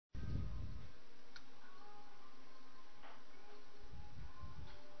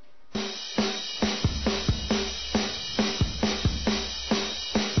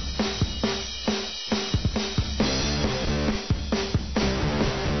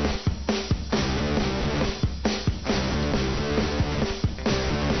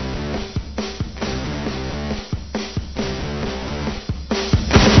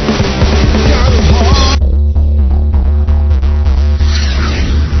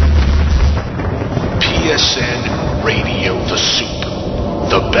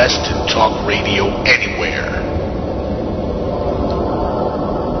best in talk radio anywhere.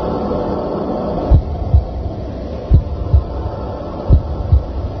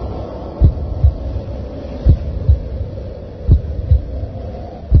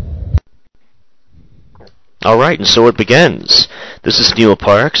 Alright, and so it begins. This is Neil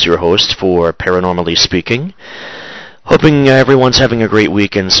Parks, your host for Paranormally Speaking. Hoping everyone's having a great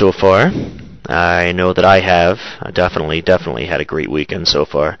weekend so far. I know that I have. I definitely had a great weekend so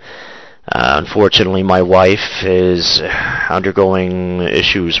far. Unfortunately, my wife is undergoing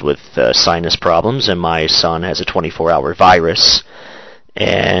issues with sinus problems, and my son has a 24-hour virus.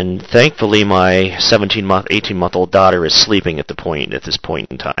 And thankfully, my 18-month-old daughter is sleeping at this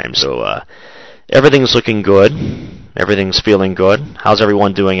point in time. So, everything's looking good. Everything's feeling good. How's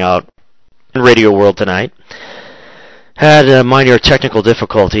everyone doing out in Radio World tonight? Had a minor technical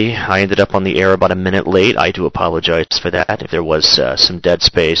difficulty. I ended up on the air about a minute late. I do apologize for that. If there was some dead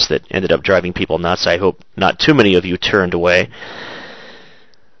space that ended up driving people nuts, I hope not too many of you turned away.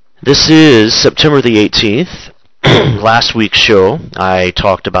 This is September the 18th. Last week's show, I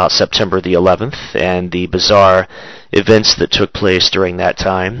talked about September the 11th and the bizarre events that took place during that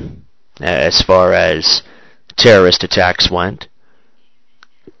time, as far as terrorist attacks went.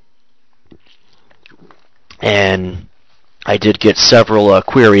 And I did get several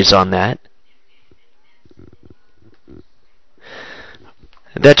queries on that.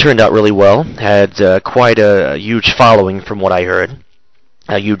 That turned out really well. Had quite a huge following from what I heard.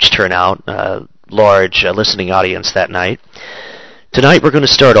 A huge turnout, large listening audience that night. Tonight we're going to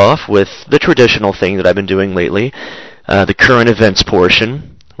start off with the traditional thing that I've been doing lately, the current events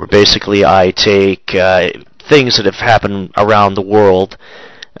portion, where basically I take things that have happened around the world,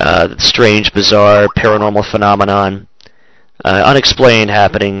 strange, bizarre, paranormal phenomenon, unexplained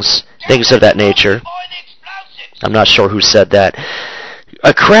happenings, things of that nature. I'm not sure who said that.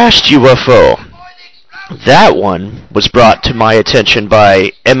 A crashed UFO. That one was brought to my attention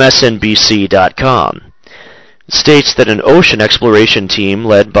by MSNBC.com. It states that an ocean exploration team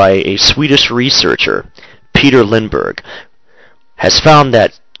led by a Swedish researcher, Peter Lindberg, has found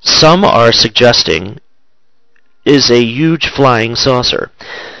that some are suggesting is a huge flying saucer.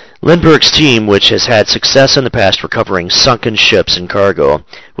 Lindbergh's team, which has had success in the past recovering sunken ships and cargo,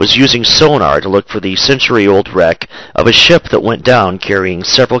 was using sonar to look for the century-old wreck of a ship that went down carrying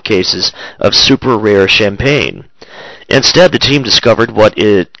several cases of super-rare champagne. Instead, the team discovered what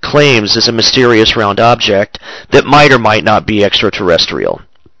it claims is a mysterious round object that might or might not be extraterrestrial.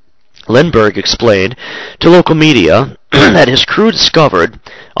 Lindbergh explained to local media that his crew discovered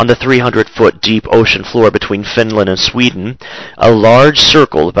on the 300-foot deep ocean floor between Finland and Sweden a large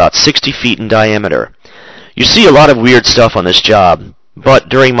circle about 60 feet in diameter. You see a lot of weird stuff on this job, but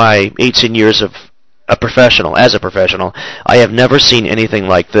during my 18 years as a professional, I have never seen anything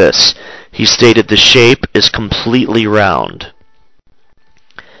like this. He stated the shape is completely round.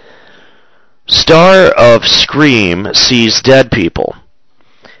 Star of Scream sees dead people.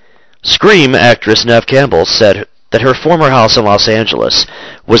 Scream actress Neve Campbell said that her former house in Los Angeles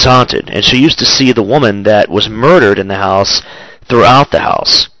was haunted, and she used to see the woman that was murdered in the house throughout the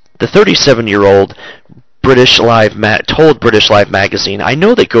house. The 37-year-old told British Life magazine, "I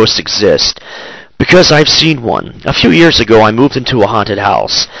know that ghosts exist because I've seen one. A few years ago, I moved into a haunted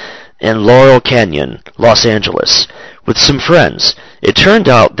house in Laurel Canyon, Los Angeles, with some friends. It turned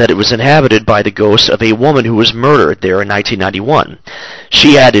out that it was inhabited by the ghost of a woman who was murdered there in 1991.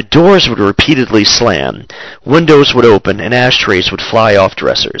 She added doors would repeatedly slam, windows would open, and ashtrays would fly off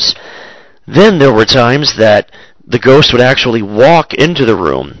dressers. Then there were times that the ghost would actually walk into the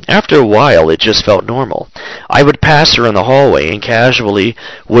room. After a while, it just felt normal. I would pass her in the hallway and casually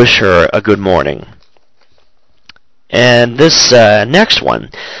wish her a good morning." And this next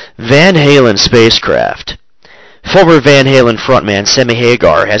one, Van Halen spacecraft. Former Van Halen frontman Sammy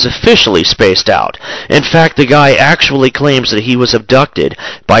Hagar has officially spaced out. In fact, the guy actually claims that he was abducted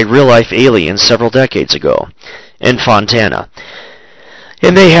by real-life aliens several decades ago in Fontana,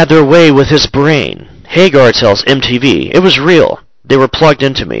 and they had their way with his brain. Hagar tells MTV, "It was real. They were plugged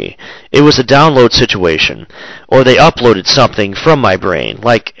into me. It was a download situation, or they uploaded something from my brain,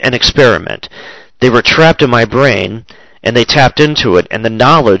 like an experiment. They were trapped in my brain, and they tapped into it, and the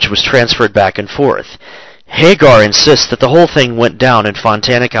knowledge was transferred back and forth." Hagar insists that the whole thing went down in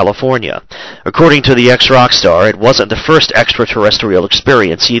Fontana, California. According to the ex-rock star, it wasn't the first extraterrestrial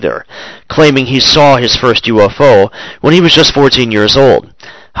experience either, claiming he saw his first UFO when he was just 14 years old,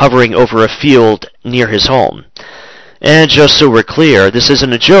 hovering over a field near his home. And just so we're clear, this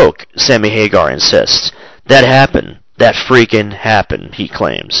isn't a joke, Sammy Hagar insists. That happened. That freaking happened, he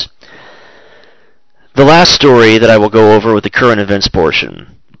claims. The last story that I will go over with the current events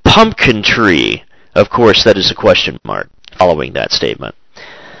portion pumpkin tree. Of course, that is a question mark following that statement.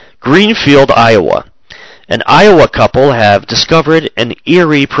 Greenfield, Iowa. An Iowa couple have discovered an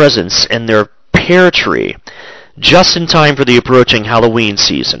eerie presence in their pear tree just in time for the approaching Halloween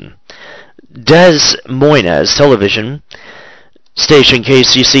season. Des Moines television station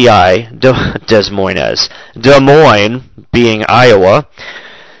KCCI, Des Moines being Iowa,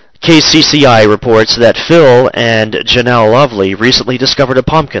 KCCI reports that Phil and Janelle Lovely recently discovered a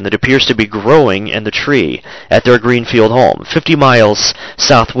pumpkin that appears to be growing in the tree at their Greenfield home, 50 miles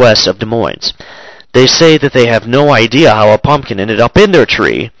southwest of Des Moines. They say that they have no idea how a pumpkin ended up in their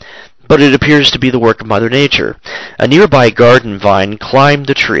tree, but it appears to be the work of Mother Nature. A nearby garden vine climbed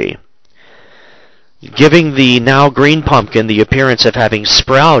the tree, giving the now green pumpkin the appearance of having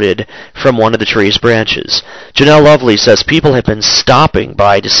sprouted from one of the tree's branches. Janelle Lovely says people have been stopping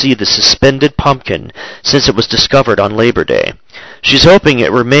by to see the suspended pumpkin since it was discovered on Labor Day. She's hoping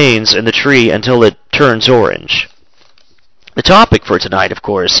it remains in the tree until it turns orange. The topic for tonight, of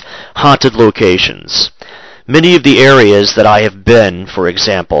course, haunted locations. Many of the areas that I have been, for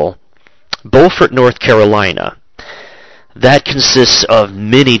example, Beaufort, North Carolina, that consists of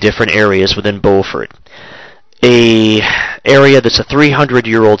many different areas within Beaufort. A area that's a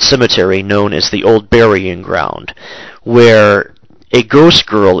 300-year-old cemetery known as the Old Burying Ground, where a ghost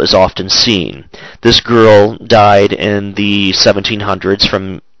girl is often seen. This girl died in the 1700s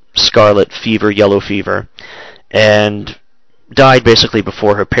from scarlet fever, yellow fever, and died basically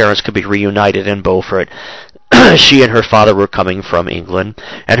before her parents could be reunited in Beaufort. She and her father were coming from England,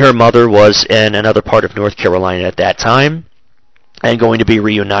 and her mother was in another part of North Carolina at that time, and going to be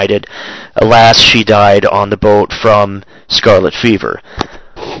reunited. Alas, she died on the boat from scarlet fever,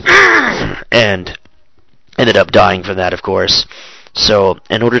 and ended up dying from that, of course. So,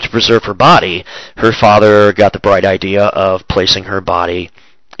 in order to preserve her body, her father got the bright idea of placing her body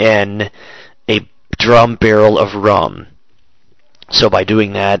in a drum barrel of rum. So by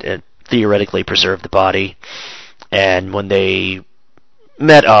doing that, it theoretically preserved the body, and when they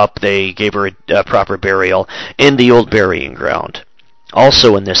met up, they gave her a proper burial in the Old Burying Ground.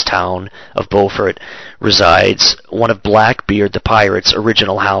 Also in this town of Beaufort resides one of Blackbeard the Pirate's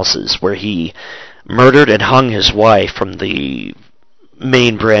original houses, where he murdered and hung his wife from the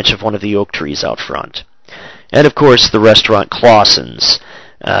main branch of one of the oak trees out front. And of course the restaurant Clausen's.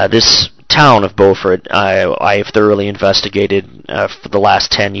 This town of Beaufort I have thoroughly investigated for the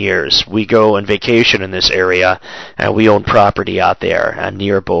last 10 years. We go on vacation in this area, and we own property out there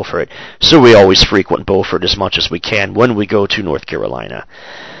near Beaufort, so we always frequent Beaufort as much as we can when we go to North Carolina.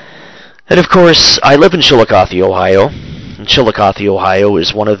 And of course, I live in Chillicothe, Ohio. And Chillicothe, Ohio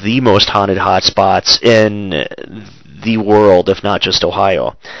is one of the most haunted hotspots in the world, if not just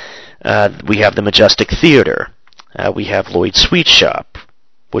Ohio. We have the Majestic Theater. We have Lloyd's Sweet Shop,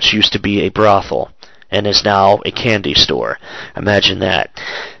 which used to be a brothel and is now a candy store. Imagine that.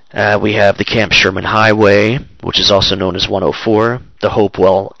 We have the Camp Sherman Highway, which is also known as 104, the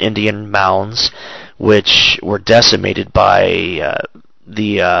Hopewell Indian Mounds, which were decimated by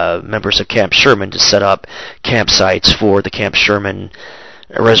the members of Camp Sherman to set up campsites for the Camp Sherman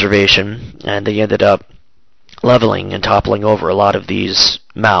reservation, and they ended up leveling and toppling over a lot of these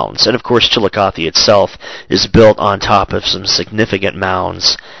mounds. And of course Chillicothe itself is built on top of some significant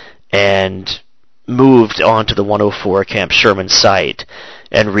mounds and moved onto the 104 Camp Sherman site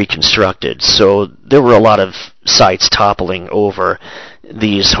and reconstructed. So there were a lot of sites toppling over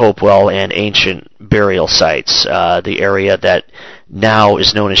these Hopewell and ancient burial sites. The area that now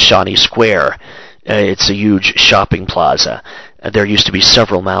is known as Shawnee Square, it's a huge shopping plaza. There used to be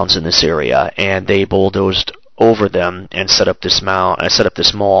several mounds in this area, and they bulldozed over them and set up this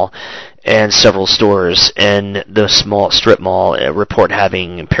mall and several stores in the small strip mall report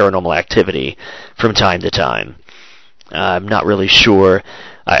having paranormal activity from time to time. I'm not really sure.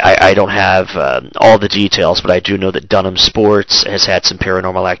 I don't have all the details, but I do know that Dunham Sports has had some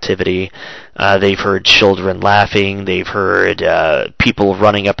paranormal activity. They've heard children laughing. They've heard people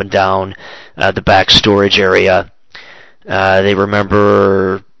running up and down the back storage area. They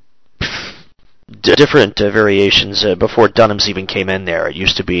remember different variations before Dunham's even came in there. It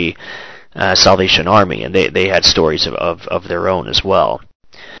used to be Salvation Army, and they had stories of their own as well.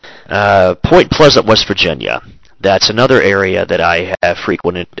 Point Pleasant, West Virginia. That's another area that I have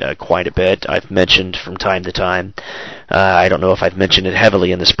frequented quite a bit. I've mentioned from time to time. I don't know if I've mentioned it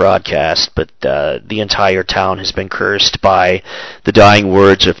heavily in this broadcast, but the entire town has been cursed by the dying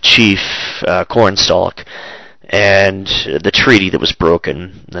words of Chief Cornstalk, and the treaty that was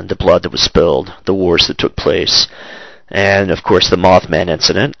broken, and the blood that was spilled, the wars that took place, and of course the Mothman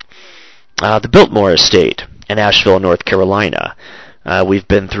incident. The Biltmore Estate in Asheville, North Carolina, We've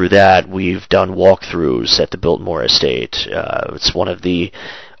been through that. We've done walkthroughs at the Biltmore Estate. It's one of the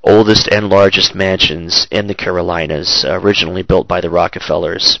oldest and largest mansions in the Carolinas, originally built by the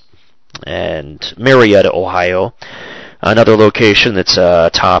Rockefellers. And Marietta, Ohio, another location that's a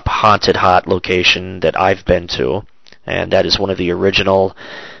top haunted hot location that I've been to, and that is one of the original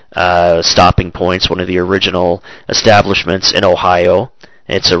stopping points, one of the original establishments in Ohio.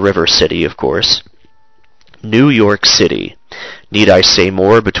 It's a river city, of course. New York City. Need I say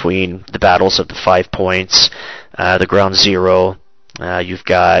more? Between the battles of the 5 Points, the Ground Zero, you've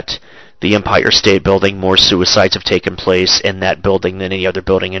got the Empire State Building. More suicides have taken place in that building than any other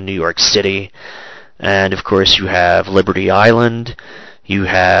building in New York City. And, of course, you have Liberty Island. You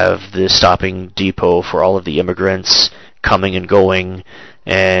have the stopping depot for all of the immigrants coming and going,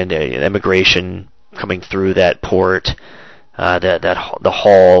 and immigration coming through that port, the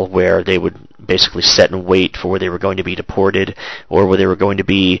hall where they would basically sit and wait for where they were going to be deported or where they were going to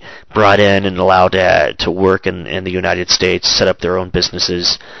be brought in and allowed to work in the United States, set up their own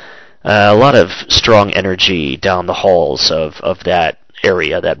businesses. A lot of strong energy down the halls of that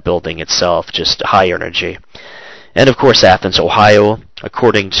area, that building itself, just high energy. And of course Athens, Ohio,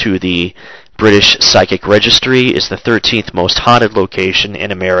 according to the British Psychic Registry, is the 13th most haunted location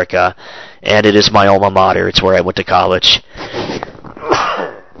in America, and it is my alma mater. It's where I went to college.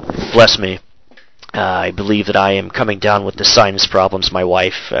 Bless me. I believe that I am coming down with the sinus problems my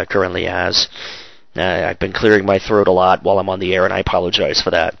wife currently has. I've been clearing my throat a lot while I'm on the air, and I apologize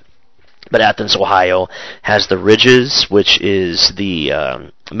for that. But Athens, Ohio, has the Ridges, which is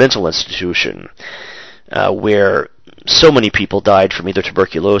the mental institution where so many people died from either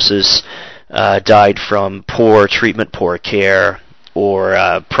tuberculosis, died from poor treatment, poor care, or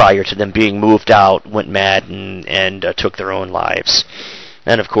prior to them being moved out, went mad and took their own lives.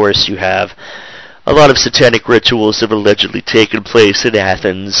 And of course you have a lot of satanic rituals that have allegedly taken place in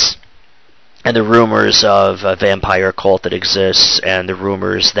Athens, and the rumors of a vampire cult that exists, and the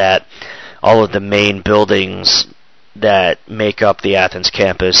rumors that all of the main buildings that make up the Athens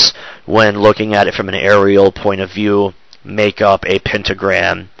campus, when looking at it from an aerial point of view, make up a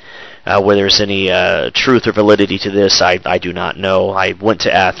pentagram. Whether there's any truth or validity to this, I do not know. I went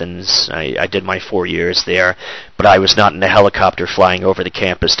to Athens. I did my 4 years there, but I was not in a helicopter flying over the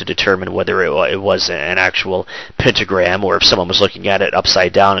campus to determine whether it was an actual pentagram or if someone was looking at it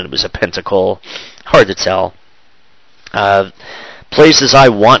upside down and it was a pentacle. Hard to tell. Places I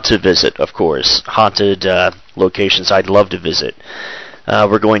want to visit, of course. Haunted locations I'd love to visit.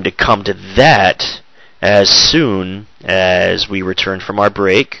 We're going to come to that as soon as we return from our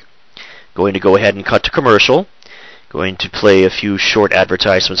break. Going to go ahead and cut to commercial. Going to play a few short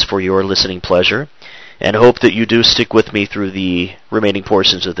advertisements for your listening pleasure, and hope that you do stick with me through the remaining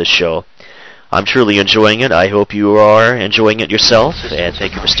portions of this show. I'm truly enjoying it. I hope you are enjoying it yourself, and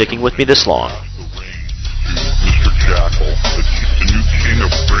thank you for sticking with me this long. Mr. Jackal, the new king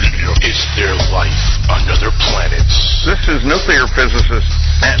of radio. Is there life on other planets? This is nuclear physicist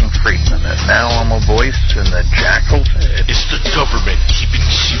Stanton Friedman, and now I'm a voice in the Jackal's head. Is the government keeping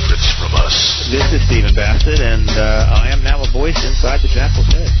secrets from us? This is Stephen Bassett, and I am now a voice inside the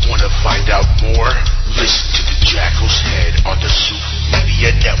Jackal's head. Want to find out more? Listen to the Jackal's Head on the Soup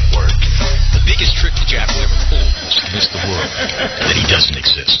Media Network. The biggest trick the Jackal ever pulled was to convince the world that he doesn't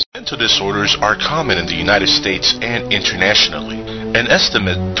exist. Mental disorders are common in the United States and internationally. An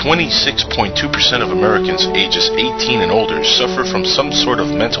estimate 26.2% of Americans ages 18 and older suffer from some sort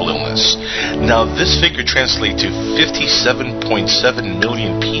of mental illness. Now, this figure translates to 57.7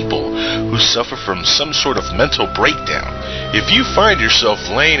 million people who suffer from some sort of mental breakdown. If you find yourself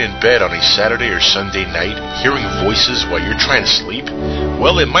laying in bed on a Saturday or Sunday night, hearing voices while you're trying to sleep,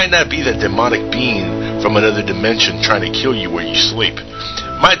 well, it might not be that demonic being from another dimension trying to kill you where you sleep.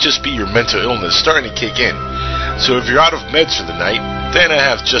 Might just be your mental illness starting to kick in. So if you're out of meds for the night, then I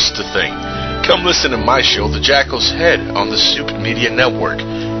have just the thing. Come listen to my show, The Jackal's Head, on the Soup Media Network.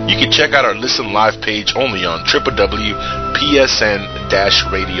 You can check out our Listen Live page only on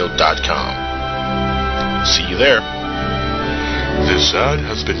www.psn-radio.com. See you there. This ad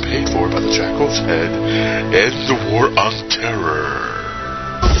has been paid for by The Jackal's Head and the War on Terror.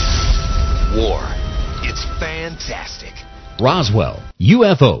 War. It's fantastic. Roswell,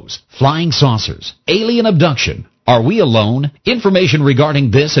 UFOs, flying saucers, alien abduction, Are we alone? Information regarding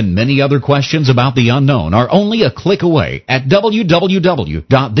this and many other questions about the unknown are only a click away at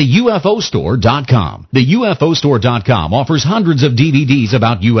www.theufostore.com. TheUFOstore.com offers hundreds of DVDs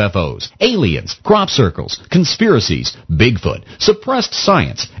about UFOs, aliens, crop circles, conspiracies, Bigfoot, suppressed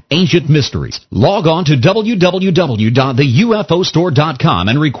science, ancient mysteries. Log on to www.theufostore.com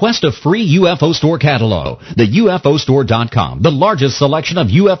and request a free UFO Store catalog. TheUFOstore.com, the largest selection of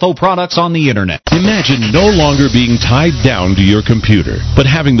UFO products on the Internet. Imagine no longer being tied down to your computer, but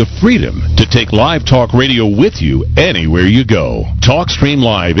having the freedom to take live talk radio with you anywhere you go. TalkStream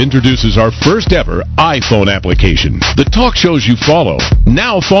Live introduces our first ever iPhone application. The talk shows you follow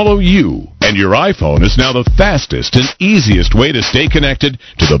now follow you. And your iPhone is now the fastest and easiest way to stay connected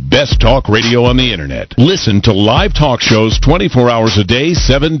to the best talk radio on the Internet. Listen to live talk shows 24 hours a day,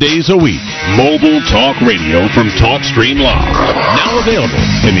 7 days a week. Mobile talk radio from TalkStream Live. Now available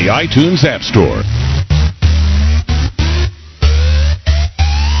in the iTunes App Store.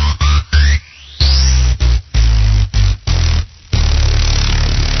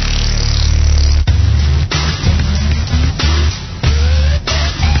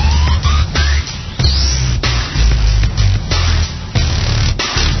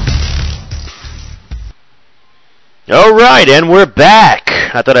 All right, and we're back.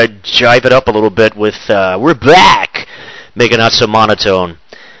 I thought I'd jive it up a little bit with, we're back, make it not so monotone.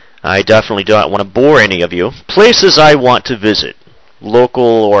 I definitely don't want to bore any of you. Places I want to visit, local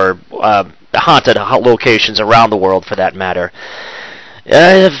or haunted locations around the world for that matter.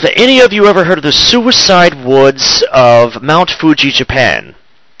 Have any of you ever heard of the Suicide Woods of Mount Fuji, Japan?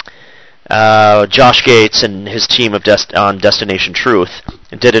 Josh Gates and his team of on Destination Truth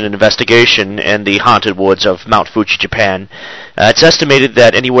did an investigation in the haunted woods of Mount Fuji, Japan. It's estimated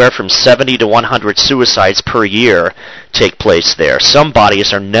that anywhere from 70 to 100 suicides per year take place there. Some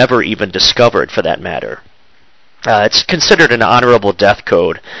bodies are never even discovered, for that matter. It's considered an honorable death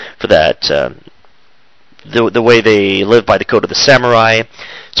code for that. The way they live by the code of the samurai.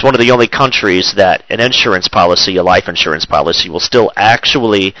 It's one of the only countries that an insurance policy, a life insurance policy, will still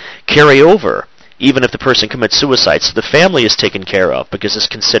actually carry over, even if the person commits suicide. So the family is taken care of because it's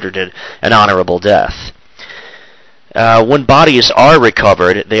considered an honorable death. When bodies are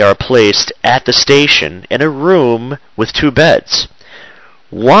recovered, they are placed at the station in a room with 2 beds.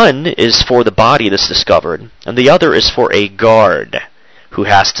 One is for the body that's discovered, and the other is for a guard who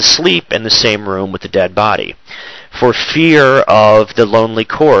has to sleep in the same room with the dead body, for fear of the lonely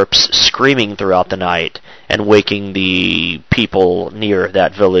corpse screaming throughout the night and waking the people near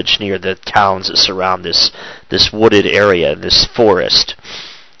that village, near the towns that surround this wooded area, this forest.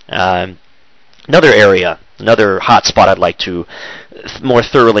 Another area, another hot spot I'd like to more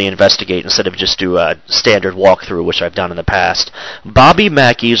thoroughly investigate instead of just do a standard walkthrough, which I've done in the past. Bobby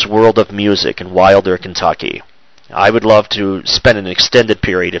Mackey's World of Music in Wilder, Kentucky. I would love to spend an extended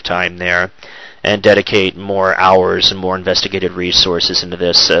period of time there and dedicate more hours and more investigative resources into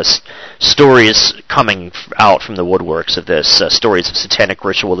this. Stories coming out from the woodworks of this, stories of satanic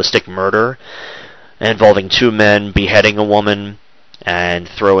ritualistic murder involving 2 men beheading a woman and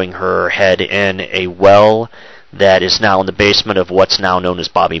throwing her head in a well that is now in the basement of what's now known as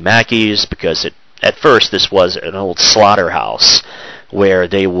Bobby Mackey's, because at first this was an old slaughterhouse where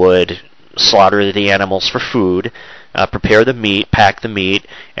they would slaughter the animals for food, prepare the meat, pack the meat,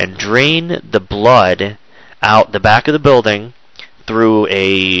 and drain the blood out the back of the building through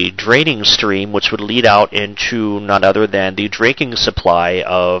a draining stream which would lead out into none other than the drinking supply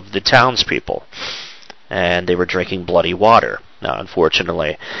of the townspeople. And they were drinking bloody water,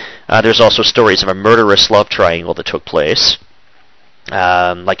 unfortunately. There's also stories of a murderous love triangle that took place.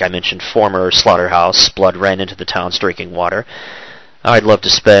 Like I mentioned, former slaughterhouse, blood ran into the town's drinking water. I'd love to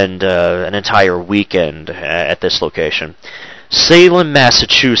spend an entire weekend at this location. Salem,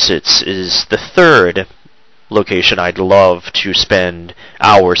 Massachusetts is the third location I'd love to spend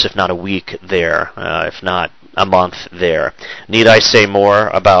hours, if not a week there, if not a month there. Need I say more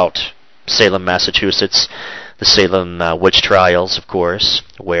about Salem, Massachusetts? The Salem witch trials, of course,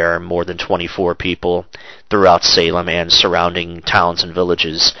 where more than 24 people throughout Salem and surrounding towns and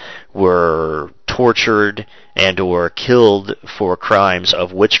villages were tortured and or killed for crimes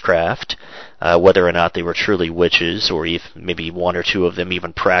of witchcraft, whether or not they were truly witches, or if maybe 1 or 2 of them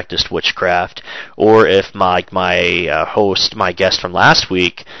even practiced witchcraft, or if my guest from last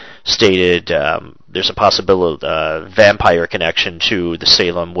week, stated there's a possible vampire connection to the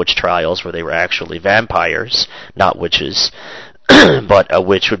Salem witch trials, where they were actually vampires, not witches. But a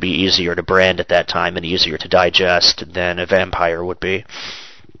witch would be easier to brand at that time and easier to digest than a vampire would be.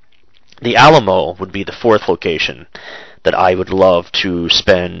 The Alamo would be the 4th location. that I would love to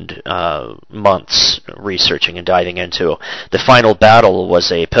spend months researching and diving into. The final battle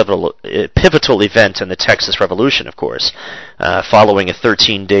was a pivotal event in the Texas Revolution, of course. Following a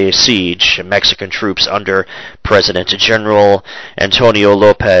 13-day siege, Mexican troops under President General Antonio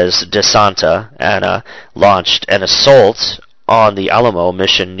Lopez de Santa Anna launched an assault on the Alamo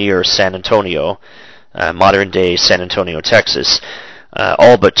mission near San Antonio, modern-day San Antonio, Texas.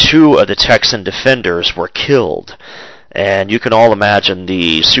 All but 2 of the Texan defenders were killed. And you can all imagine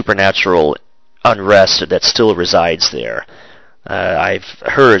the supernatural unrest that still resides there. I've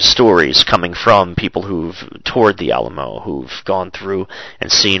heard stories coming from people who've toured the Alamo, who've gone through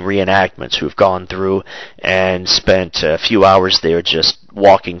and seen reenactments, who've gone through and spent a few hours there just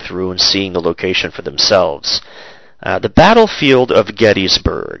walking through and seeing the location for themselves. The battlefield of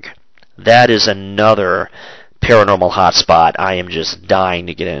Gettysburg, that is another paranormal hotspot I am just dying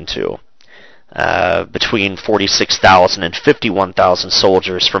to get into. Between 46,000 and 51,000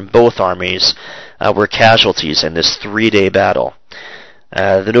 soldiers from both armies were casualties in this 3-day battle.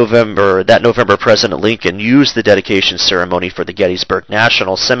 That November, President Lincoln used the dedication ceremony for the Gettysburg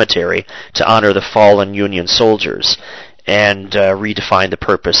National Cemetery to honor the fallen Union soldiers and redefine the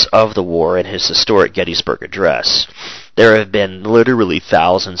purpose of the war in his historic Gettysburg Address. There have been literally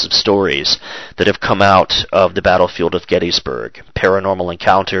thousands of stories that have come out of the battlefield of Gettysburg. Paranormal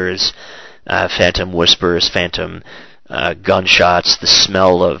encounters, phantom whispers, phantom gunshots, the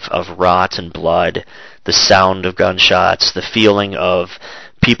smell of rot and blood, the sound of gunshots, the feeling of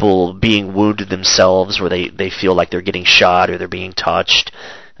people being wounded themselves where they feel like they're getting shot or they're being touched.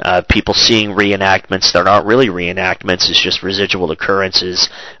 People seeing reenactments that aren't really reenactments, it's just residual occurrences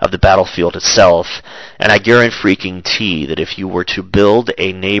of the battlefield itself. And I guarantee that if you were to build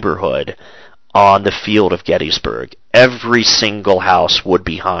a neighborhood on the field of Gettysburg, every single house would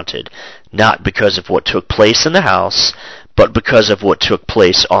be haunted, not because of what took place in the house, but because of what took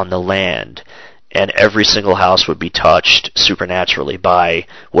place on the land. And every single house would be touched supernaturally by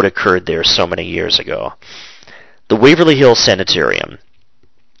what occurred there so many years ago. The Waverly Hills Sanitarium.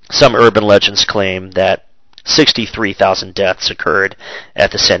 Some urban legends claim that 63,000 deaths occurred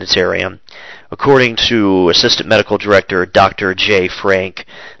at the sanitarium. According to Assistant Medical Director Dr. J. Frank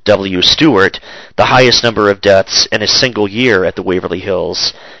W. Stewart, the highest number of deaths in a single year at the Waverly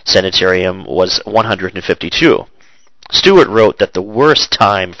Hills Sanitarium was 152. Stewart wrote that the worst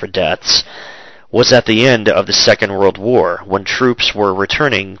time for deaths was at the end of the Second World War, when troops were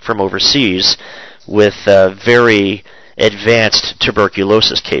returning from overseas with very advanced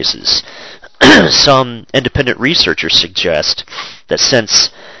tuberculosis cases. Some independent researchers suggest that since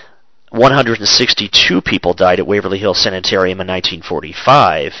 162 people died at Waverly Hills Sanitarium in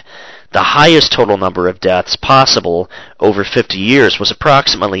 1945, the highest total number of deaths possible over 50 years was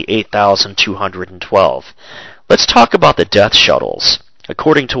approximately 8,212. Let's talk about the death shuttles.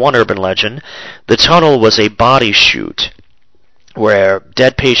 According to one urban legend, the tunnel was a body chute where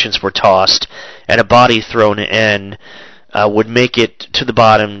dead patients were tossed and a body thrown in would make it to the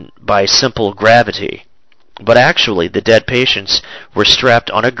bottom by simple gravity. But actually, the dead patients were strapped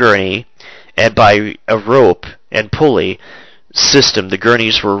on a gurney, and by a rope and pulley system, the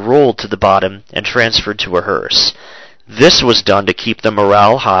gurneys were rolled to the bottom and transferred to a hearse. This was done to keep the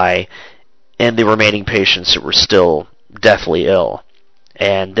morale high and the remaining patients that were still deathly ill.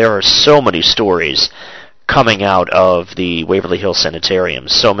 And there are so many stories coming out of the Waverly Hills Sanitarium.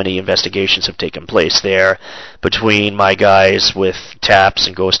 So many investigations have taken place there between my guys with TAPS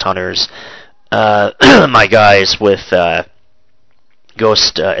and Ghost Hunters, my guys with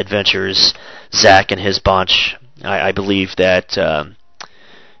Ghost Adventures, Zach and his bunch. I believe that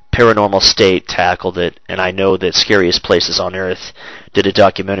Paranormal State tackled it, and I know that Scariest Places on Earth did a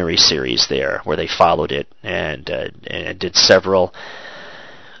documentary series there where they followed it and did several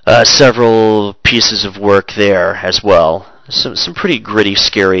pieces of work there as well. Some pretty gritty,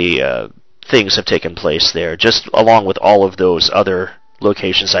 scary things have taken place there, just along with all of those other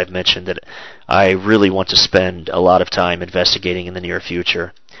locations I've mentioned that I really want to spend a lot of time investigating in the near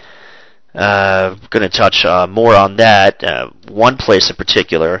future. I'm going to touch more on that. One place in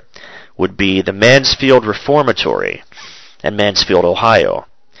particular would be the Mansfield Reformatory in Mansfield, Ohio.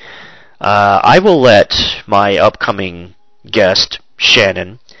 I will let my upcoming guest,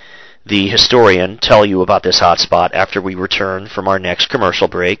 Shannon, the historian, tell you about this hotspot after we return from our next commercial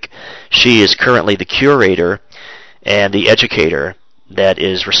break. She is currently the curator and the educator that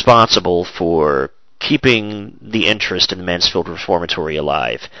is responsible for keeping the interest in the Mansfield Reformatory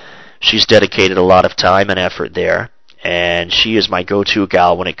alive. She's dedicated a lot of time and effort there, and she is my go-to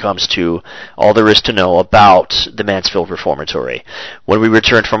gal when it comes to all there is to know about the Mansfield Reformatory. When we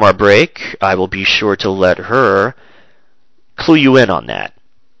return from our break, I will be sure to let her clue you in on that.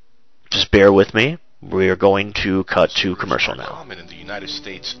 Just bear with me. We are going to cut to commercial now. Common in the United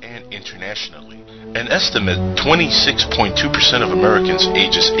States and internationally. An estimate 26.2% of Americans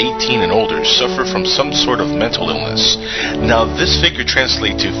ages 18 and older suffer from some sort of mental illness. Now, this figure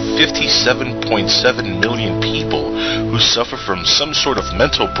translates to 57.7 million people who suffer from some sort of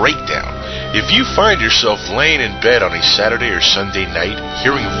mental breakdown. If you find yourself laying in bed on a Saturday or Sunday night,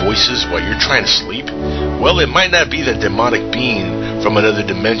 hearing voices while you're trying to sleep, well, it might not be the demonic being from another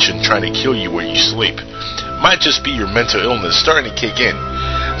dimension trying to kill you where you sleep. Might just be your mental illness starting to kick in.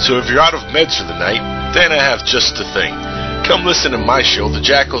 So if you're out of meds for the night, then I have just the thing. Come listen to my show, The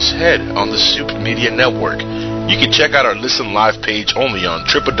Jackal's Head, on the Soup Media Network. You can check out our Listen Live page only on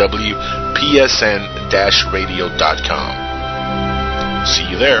www.psn-radio.com. See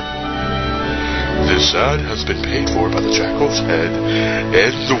you there. This ad has been paid for by The Jackal's Head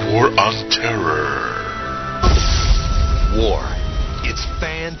and the War on Terror. War. It's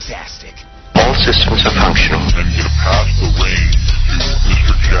fantastic. All systems are functional. I'm going to pass the reins to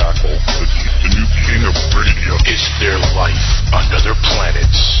Mr. Jackal, because he's the new king of radio. Is there life on other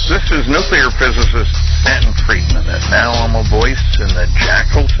planets? This is nuclear physicist Stanton Friedman, and now I'm a voice in the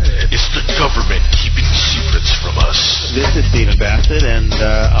Jackal's Head. Is the government keeping secrets from us? This is Stephen Bassett, and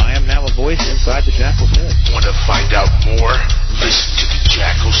I am now a voice inside the Jackal's Head. Want to find out more? Listen to the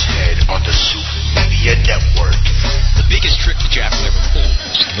Jackal's Head on the Soup Media Network. The biggest trick the Jackal ever pulled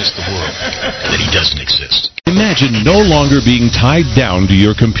was to convince the world that he doesn't exist. Imagine no longer being tied down to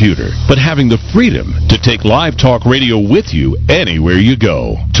your computer, but having the freedom to take live talk radio with you anywhere you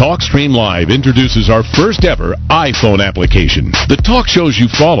go. TalkStream Live introduces our first ever iPhone application. The talk shows you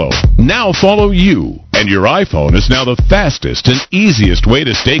follow now follow you. And your iPhone is now the fastest and easiest way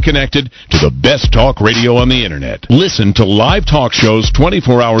to stay connected to the best talk radio on the internet. Listen to live talk shows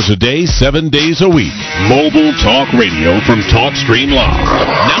 24 hours a day, 7 days a week. Mobile talk radio from TalkStream Live.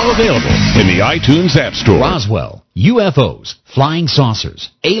 Now available in the iTunes App Store. Roswell, UFOs, flying saucers,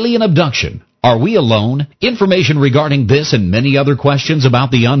 alien abduction. Are we alone? Information regarding this and many other questions about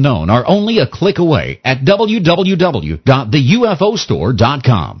the unknown are only a click away at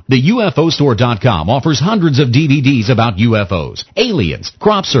www.theufostore.com. TheUFOstore.com offers hundreds of DVDs about UFOs, aliens,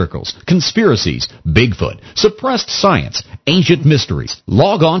 crop circles, conspiracies, Bigfoot, suppressed science, ancient mysteries.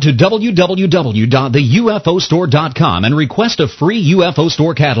 Log on to www.theufostore.com and request a free UFO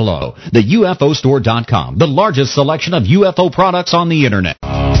Store catalog. TheUFOstore.com, the largest selection of UFO products on the internet.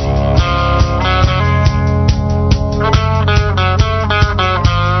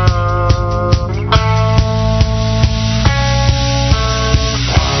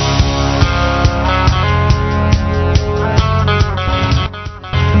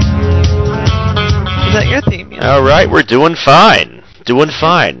 Is that your theme? Yeah. All right, we're doing fine. Doing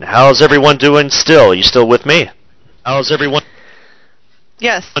fine. How's everyone doing still? You still with me? How's everyone?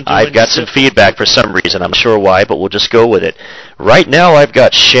 Yes. I've got some feedback for some reason. I'm sure why, but we'll just go with it. Right now, I've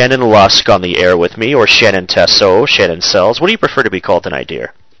got Shannon Lusk on the air with me, or Shannon Tesso, Shannon Sells. What do you prefer to be called tonight,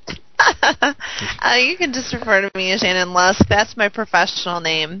 dear? You can just refer to me as Shannon Lusk. That's my professional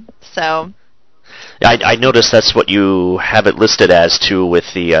name. So. I noticed that's what you have it listed as, too,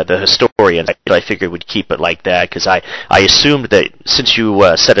 with the historian. I figured we'd keep it like that, because I assumed that since you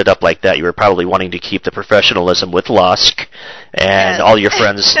set it up like that, you were probably wanting to keep the professionalism with Lusk, and all your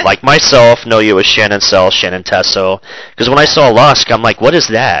friends, like myself, know you as Shannon Sells, Shannon Tesso. Because when I saw Lusk, I'm like, what is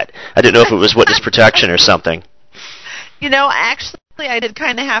that? I didn't know if it was witness protection or something. You know, actually, I did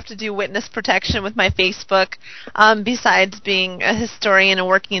kind of have to do witness protection with my Facebook. Besides being a historian and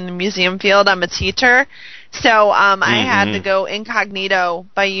working in the museum field, I'm a teacher. So I had to go incognito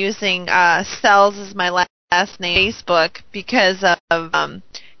by using Sells as my last name Facebook because of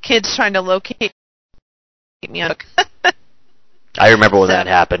kids trying to locate me on Facebook. I remember when that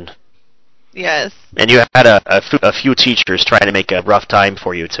happened. Yes. And you had a few teachers trying to make a rough time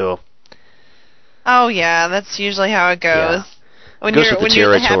for you, too. Oh, yeah, that's usually how it goes. Yeah. When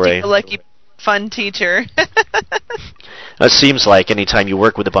you're the happy-go-lucky, fun teacher. It seems like anytime you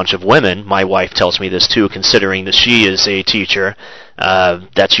work with a bunch of women, my wife tells me this too, considering that she is a teacher,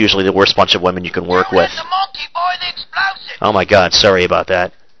 that's usually the worst bunch of women you can work with. Oh my God, sorry about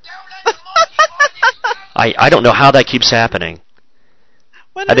that. I don't know how that keeps happening.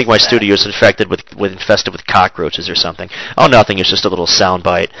 I think my studio is infested with cockroaches or something. Oh, nothing. It's just a little sound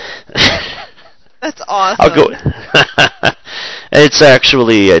bite. That's awesome. I'll go.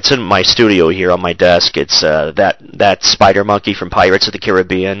 It's in my studio here on my desk. It's that spider monkey from Pirates of the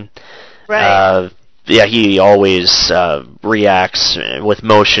Caribbean. Right. Yeah, he always reacts with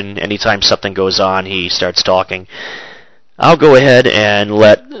motion. Anytime something goes on, he starts talking. I'll go ahead and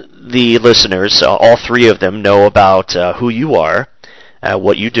let the listeners, all three of them, know about who you are,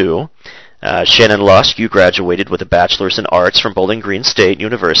 what you do. Shannon Lusk, you graduated with a bachelor's in arts from Bowling Green State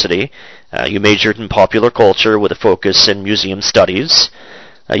University. You majored in popular culture with a focus in museum studies.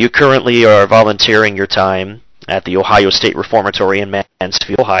 You currently are volunteering your time at the Ohio State Reformatory in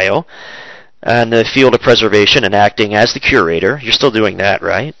Mansfield, Ohio, in the field of preservation and acting as the curator. You're still doing that,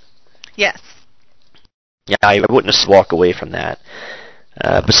 right? Yes. Yeah, I wouldn't walk away from that.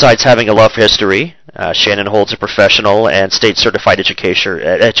 Besides having a love for history, Shannon holds a professional and state-certified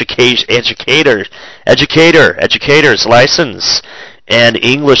educator's license and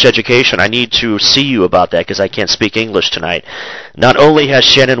English education. I need to see you about that because I can't speak English tonight. Not only has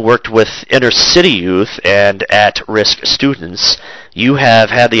Shannon worked with inner-city youth and at-risk students, you have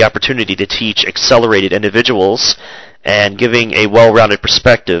had the opportunity to teach accelerated individuals and giving a well-rounded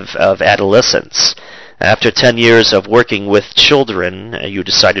perspective of adolescence. After 10 years of working with children, you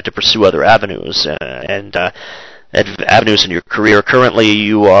decided to pursue other avenues avenues in your career. Currently,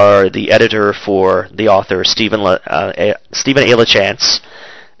 you are the editor for the author Stephen A. LaChance,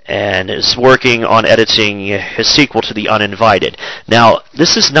 and is working on editing his sequel to The Uninvited. Now,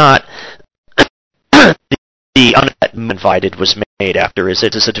 this is not the Uninvited was made after, is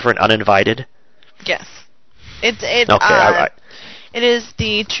it? Is it a different Uninvited? Yes. Okay, all right. It is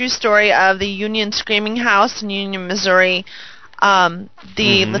the true story of the Union Screaming House in Union, Missouri. The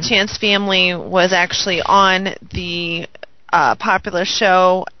LaChance family was actually on the popular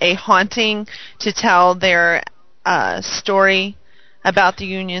show A Haunting to tell their story about the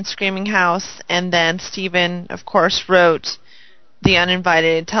Union Screaming House, and then Stephen, of course, wrote The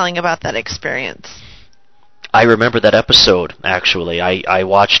Uninvited, telling about that experience. I remember that episode, actually. I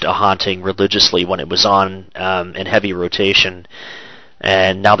watched A Haunting religiously when it was on in heavy rotation,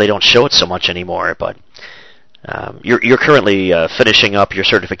 and now they don't show it so much anymore, but you're currently finishing up your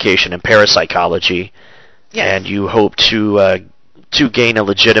certification in parapsychology, yes. And you hope to gain a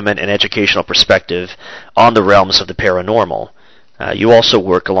legitimate and educational perspective on the realms of the paranormal. You also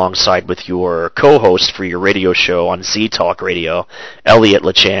work alongside with your co-host for your radio show on Z-Talk Radio, Elliot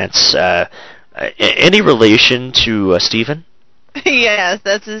LaChance. Any relation to Stephen? Yes,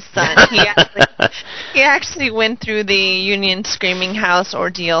 that's his son. He actually went through the Union Screaming House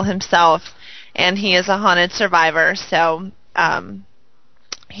ordeal himself, and he is a haunted survivor. So him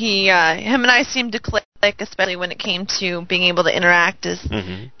and I seemed to click, especially when it came to being able to interact as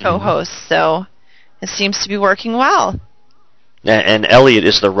co-hosts. So it seems to be working well. And Elliot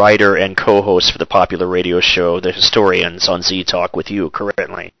is the writer and co-host for the popular radio show The Historians on Z-Talk with you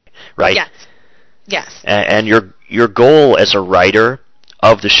currently, right? Yes. And your goal as a writer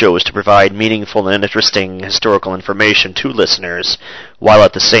of the show is to provide meaningful and interesting historical information to listeners, while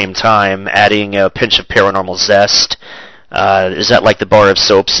at the same time adding a pinch of paranormal zest. Is that like the bar of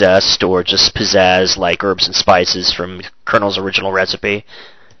soap zest, or just pizzazz like herbs and spices from Colonel's original recipe?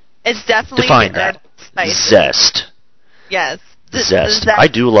 It's definitely define that. Zest. Yes. Zest. I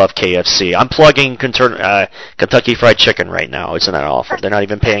do love KFC. I'm plugging Kentucky Fried Chicken right now. Isn't that awful? They're not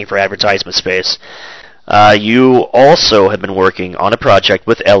even paying for advertisement space. You also have been working on a project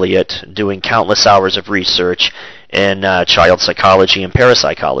with Elliot, doing countless hours of research in child psychology and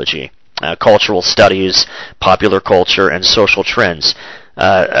parapsychology, cultural studies, popular culture, and social trends.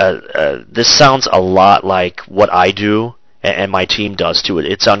 This sounds a lot like what I do and my team does to it.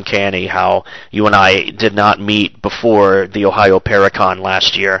 It's uncanny how you and I did not meet before the Ohio Paracon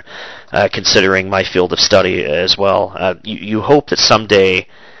last year, considering my field of study as well. You hope that someday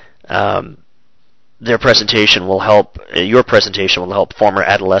your presentation will help former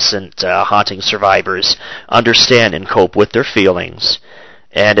adolescent haunting survivors understand and cope with their feelings.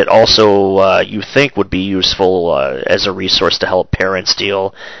 And it also, you think, would be useful as a resource to help parents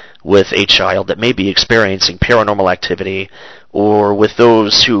deal with a child that may be experiencing paranormal activity, or with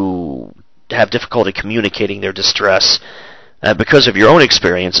those who have difficulty communicating their distress because of your own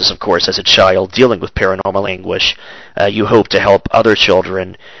experiences, of course, as a child dealing with paranormal anguish. You hope to help other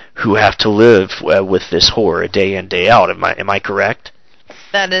children who have to live with this horror day in, day out. Am I correct?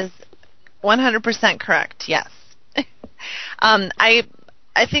 That is 100% correct, yes. I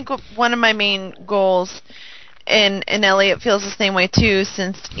think one of my main goals, and Elliot feels the same way too,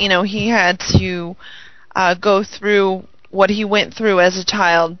 since he had to go through what he went through as a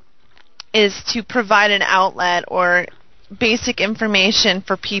child, is to provide an outlet or basic information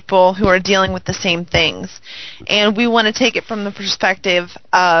for people who are dealing with the same things. And we want to take it from the perspective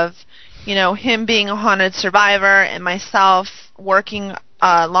of him being a haunted survivor, and myself working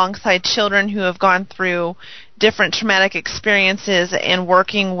alongside children who have gone through different traumatic experiences, and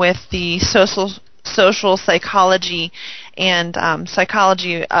working with the social psychology and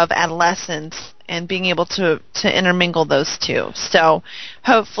psychology of adolescence, and being able to intermingle those two. So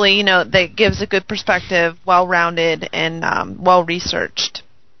hopefully, that gives a good perspective, well-rounded, and well-researched.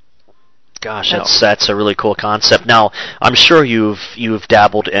 Gosh, that's a really cool concept. Now, I'm sure you've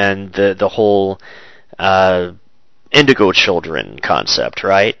dabbled in the whole indigo children concept,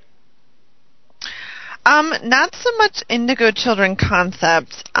 right? Not so much indigo children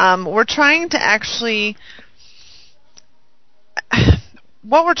concept. We're trying to actually...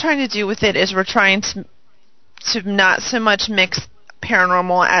 What we're trying to do with it is we're trying to not so much mix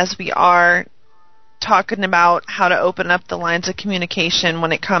paranormal as we are talking about how to open up the lines of communication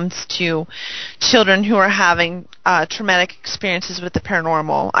when it comes to children who are having traumatic experiences with the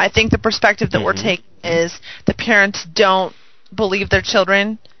paranormal. I think the perspective that we're taking is the parents don't believe their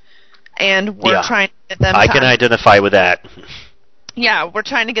children, and we're trying to get them I can identify with that. Yeah, we're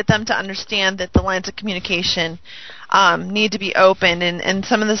trying to get them to understand that the lines of communication need to be open, and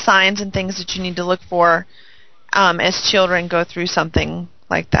some of the signs and things that you need to look for as children go through something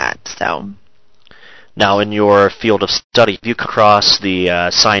like that. So, now, in your field of study, have you come across the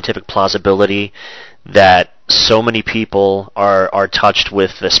scientific plausibility that so many people are touched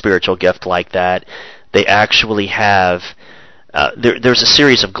with a spiritual gift like that? They actually have there's a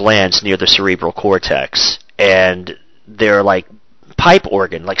series of glands near the cerebral cortex, and they're like pipe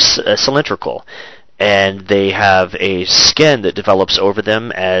organ, like cylindrical, and they have a skin that develops over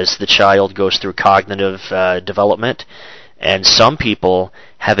them as the child goes through cognitive development, and some people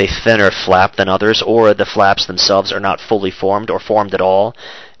have a thinner flap than others, or the flaps themselves are not fully formed or formed at all,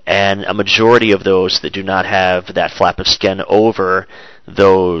 and a majority of those that do not have that flap of skin over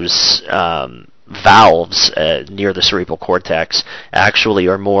those valves near the cerebral cortex actually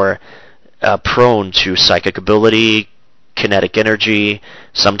are more prone to psychic ability, kinetic energy,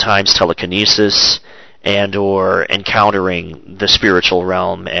 sometimes telekinesis, and or encountering the spiritual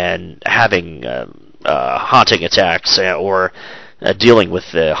realm and having haunting attacks or dealing with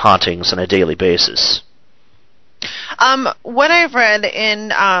hauntings on a daily basis. What I've read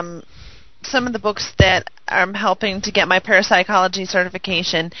in some of the books that I'm helping to get my parapsychology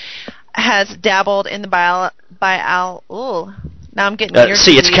certification has dabbled in the now I'm getting weird.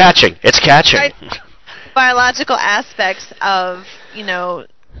 See, it's catching. It's catching. Biological aspects of,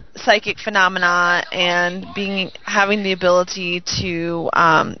 psychic phenomena and having the ability to,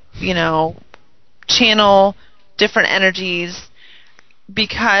 channel different energies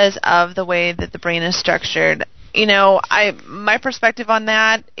because of the way that the brain is structured. My perspective on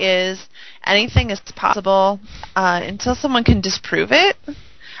that is anything is possible until someone can disprove it.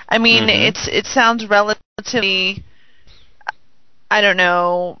 I mean, it sounds relatively, I don't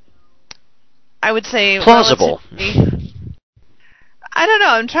know, I would say plausible. I don't know.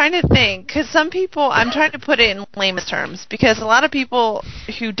 I'm trying to think, because some people, I'm trying to put it in layman's terms, because a lot of people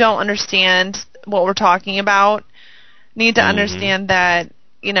who don't understand what we're talking about need to understand that,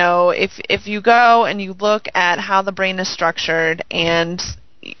 if you go and you look at how the brain is structured, and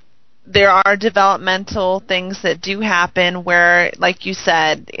there are developmental things that do happen where, like you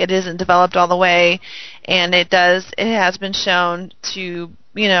said, it isn't developed all the way, and it has been shown to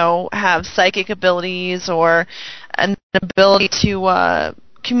have psychic abilities or an ability to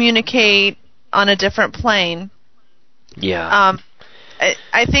communicate on a different plane. Yeah.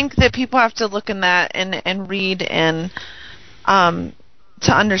 I think that people have to look in that and read and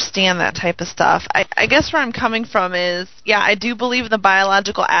to understand that type of stuff. I guess where I'm coming from is, I do believe in the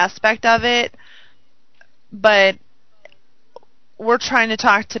biological aspect of it, but we're trying to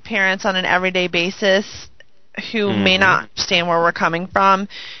talk to parents on an everyday basis who may not understand where we're coming from.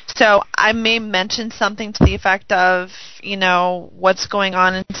 So I may mention something to the effect of, what's going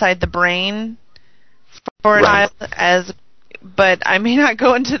on inside the brain for a child, but I may not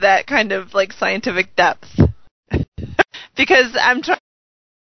go into that kind of scientific depth because I'm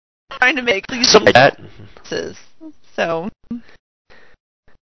trying to make these sentences. So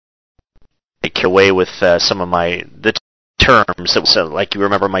take away with some of the terms. So, like you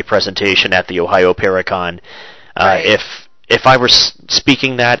remember my presentation at the Ohio Paracon. If I were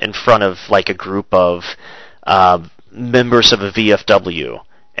speaking that in front of a group of members of a VFW,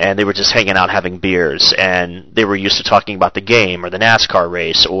 and they were just hanging out having beers, and they were used to talking about the game or the NASCAR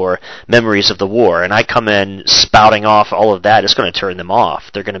race or memories of the war, and I come in spouting off all of that, it's going to turn them off.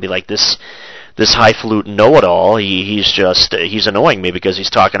 They're going to be like, this highfalutin know-it-all, he's annoying me because he's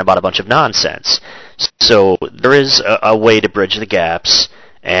talking about a bunch of nonsense. So there is a way to bridge the gaps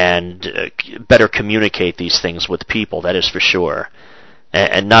and better communicate these things with people, that is for sure.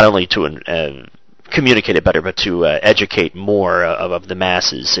 And not only to communicate it better, but to educate more of the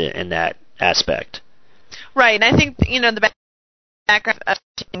masses in that aspect. Right, and I think, the background of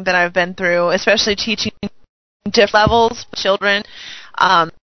teaching that I've been through, especially teaching different levels of children.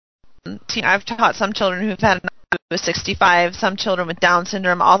 I've taught some children who've had an IQ of 65, some children with Down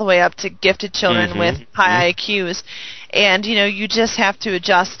syndrome, all the way up to gifted children with high IQs. And, you just have to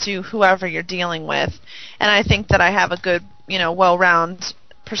adjust to whoever you're dealing with. And I think that I have a good, well-rounded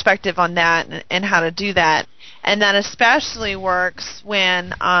perspective on that and how to do that. And that especially works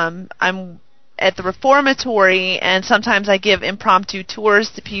when I'm at the reformatory, and sometimes I give impromptu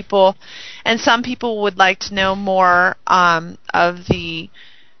tours to people, and some people would like to know more of the,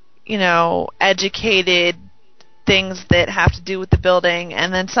 educated things that have to do with the building,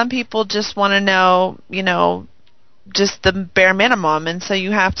 and then some people just want to know, just the bare minimum, and so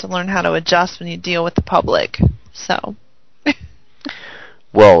you have to learn how to adjust when you deal with the public. So.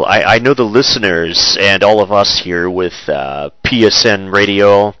 Well, I know the listeners and all of us here with PSN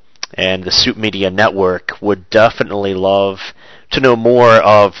Radio and the Soup Media Network would definitely love to know more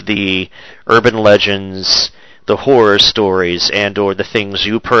of the urban legends, the horror stories, and or the things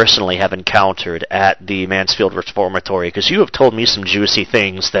you personally have encountered at the Mansfield Reformatory, because you have told me some juicy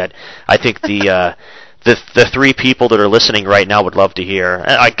things that I think the three people that are listening right now would love to hear.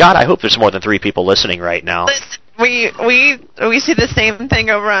 I hope there's more than 3 people listening right now. We see the same thing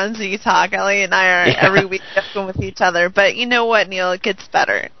over on Z Talk. Ellie and I are every week joking with each other. But you know what, Neil? It gets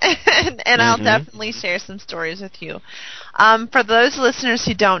better. and I'll definitely share some stories with you. For those listeners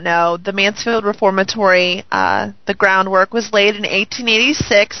who don't know, the Mansfield Reformatory, the groundwork was laid in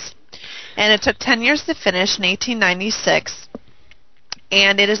 1886, and it took 10 years to finish in 1896.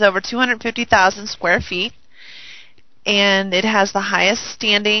 And it is over 250,000 square feet. And it has the highest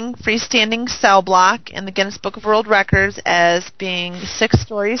freestanding cell block in the Guinness Book of World Records as being 6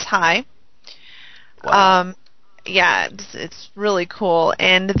 stories high. Wow. It's really cool.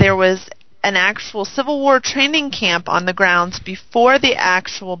 And there was an actual Civil War training camp on the grounds before the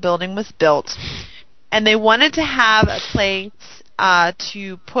actual building was built. And they wanted to have a place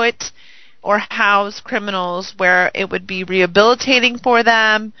to put or house criminals where it would be rehabilitating for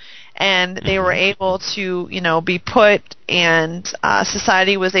them, and they were able to, be put, and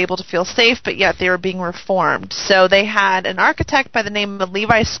society was able to feel safe, but yet they were being reformed. So they had an architect by the name of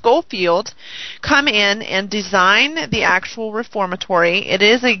Levi Schofield come in and design the actual reformatory. It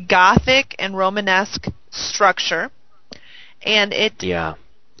is a Gothic and Romanesque structure, and it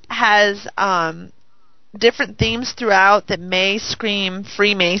has different themes throughout that may scream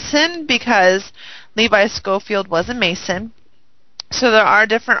Freemason, because Levi Schofield was a Mason. So there are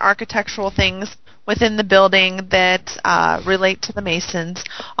different architectural things within the building that relate to the Masons.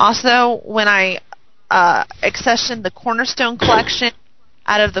 Also, when I accessioned the Cornerstone collection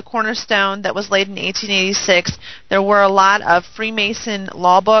out of the Cornerstone that was laid in 1886, there were a lot of Freemason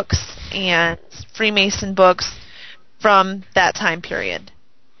law books and Freemason books from that time period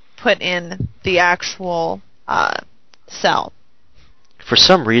put in the actual cell. For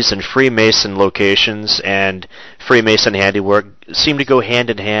some reason, Freemason locations and Freemason handiwork seem to go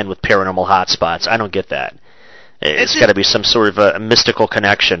hand in hand with paranormal hotspots. I don't get that. It's got to be some sort of a mystical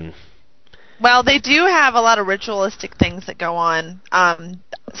connection. Well, they do have a lot of ritualistic things that go on,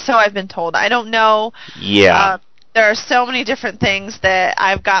 so I've been told. I don't know. Yeah. There are so many different things that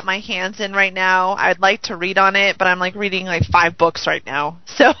I've got my hands in right now. I'd like to read on it, but I'm reading 5 books right now,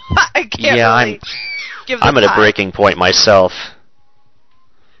 so I can't really give them I'm at time. A breaking point myself.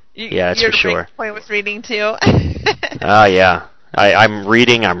 You're for sure. Breaking point with reading too. Yeah. I'm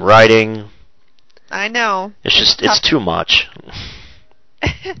reading. I'm writing. I know. It's too much.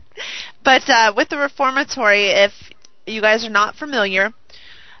 But with the Reformatory, if you guys are not familiar,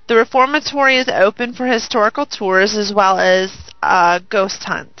 the Reformatory is open for historical tours as well as ghost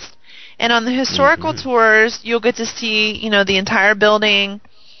hunts. And on the historical tours, you'll get to see, the entire building.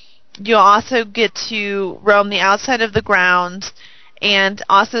 You'll also get to roam the outside of the grounds and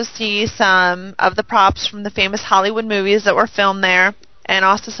also see some of the props from the famous Hollywood movies that were filmed there, and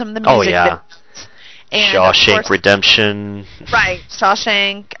also some of the music. Oh, yeah. And Shawshank Redemption. Right.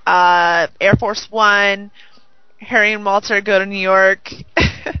 Shawshank, Air Force One, Harry and Walter Go to New York.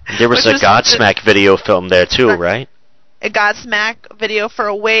 There was a Godsmack video film there, too, right? A Godsmack video for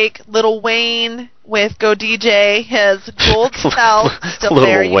Awake. Lil Wayne with Go DJ. His gold cell still Lil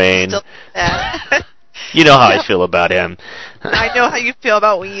there. Wayne. Still You know how I feel about him. I know how you feel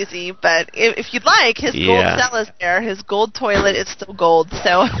about Wheezy, but if you'd like, his gold cell is there. His gold toilet is still gold,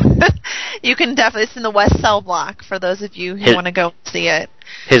 so you can definitely. It's in the West Cell block for those of you who want to go see it.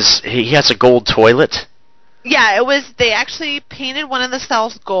 He has a gold toilet? Yeah, it was. They actually painted one of the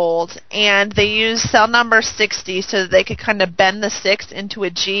cells gold, and they used cell number 60 so that they could kind of bend the 6 into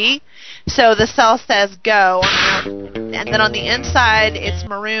a G. So the cell says go, and then on the inside it's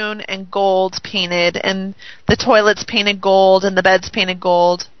maroon and gold painted, and the toilet's painted gold, and the bed's painted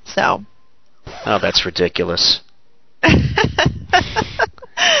gold. So. Oh, that's ridiculous.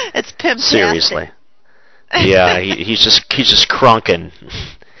 It's pimp. Seriously. Yeah, he's just crunking.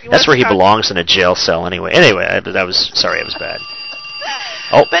 That's where he belongs, in a jail cell anyway. Anyway, I was bad.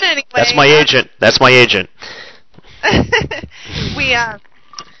 Oh, but anyway, that's my agent. That's my agent.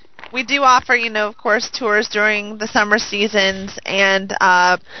 We do offer, of course, tours during the summer seasons and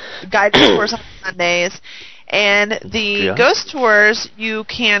guided tours on Sundays. And the ghost tours, you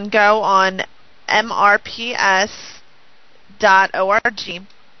can go on mrps.org.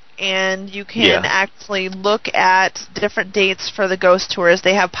 And you can actually look at different dates for the ghost tours.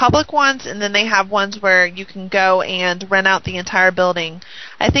 They have public ones, and then they have ones where you can go and rent out the entire building.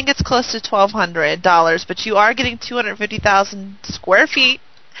 I think it's close to $1,200, but you are getting 250,000 square feet,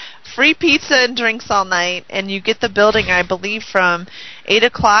 free pizza and drinks all night, and you get the building, I believe, from 8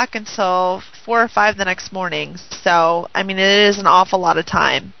 o'clock until 4 or 5 the next morning. So, I mean, it is an awful lot of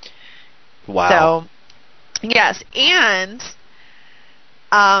time. Wow. So, yes, and...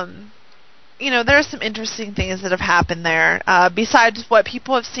 there are some interesting things that have happened there. Besides what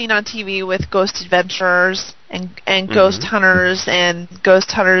people have seen on TV with Ghost Adventurers and Ghost Hunters and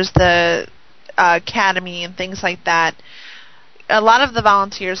Ghost Hunters the Academy and things like that, a lot of the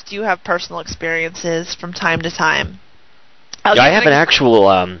volunteers do have personal experiences from time to time. I have an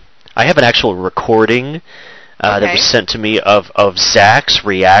actual recording that was sent to me of Zach's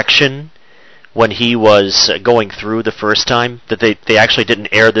reaction when he was going through the first time. That they actually didn't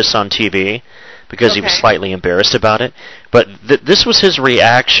air this on TV because he was slightly embarrassed about it. But this was his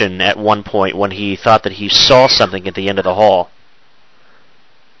reaction at one point when he thought that he saw something at the end of the hall.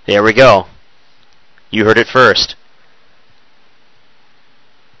 There we go. You heard it first.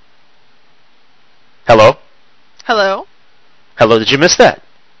 Hello? Hello? Hello, did you miss that?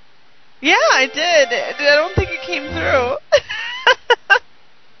 Yeah, I did. I don't think it came through.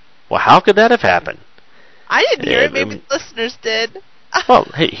 Well, how could that have happened? I didn't hear it. Maybe the listeners did. Well,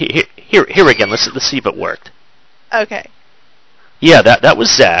 here again. Let's see if it worked. Okay. Yeah, that was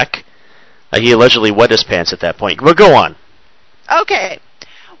Zach. He allegedly wet his pants at that point. Well, go on. Okay.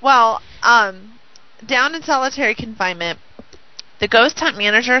 Well, down in solitary confinement, the ghost hunt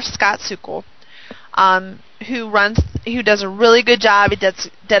manager, Scott Sukol, who does a really good job. He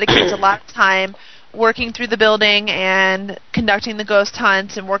dedicates a lot of time working through the building and conducting the ghost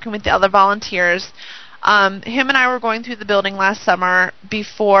hunts and working with the other volunteers. Him and I were going through the building last summer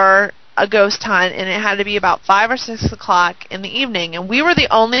before a ghost hunt, and it had to be about 5 or 6 o'clock in the evening, and we were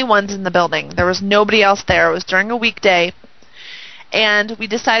the only ones in the building. There was nobody else there. It was during a weekday, and we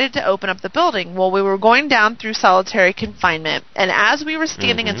decided to open up the building. Well, we were going down through solitary confinement, and as we were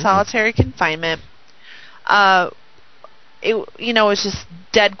standing in solitary confinement, it was just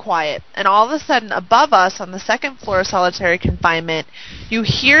dead quiet. And all of a sudden, above us on the second floor of solitary confinement, you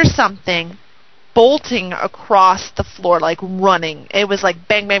hear something bolting across the floor, like running. It was like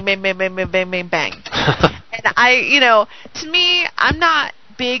bang, bang, bang, bang, bang, bang, bang, bang, bang. And to me, I'm not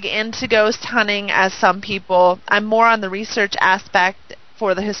big into ghost hunting as some people. I'm more on the research aspect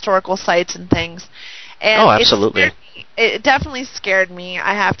for the historical sites and things. And absolutely. It definitely scared me,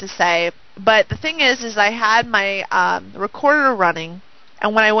 I have to say. But the thing is I had my recorder running,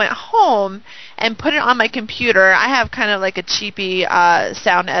 and when I went home and put it on my computer, I have kind of like a cheapy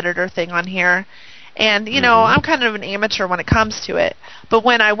sound editor thing on here. And, I'm kind of an amateur when it comes to it. But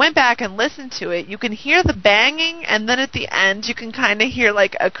when I went back and listened to it, you can hear the banging, and then at the end you can kind of hear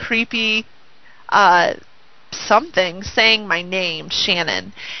like a creepy something saying my name,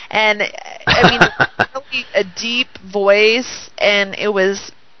 Shannon. And, I mean, it was really a deep voice, and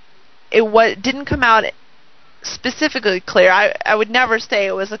it didn't come out specifically clear. I would never say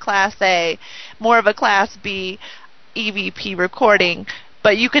it was a Class A, more of a Class B EVP recording,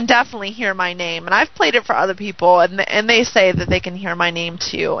 but you can definitely hear my name. And I've played it for other people, and they say that they can hear my name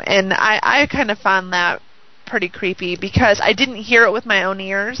too. And I kind of found that pretty creepy because I didn't hear it with my own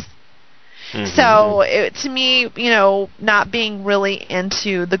ears. So to me, not being really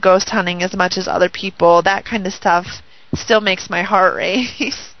into the ghost hunting as much as other people, that kind of stuff still makes my heart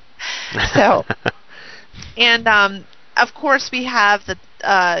race. So, and of course we have the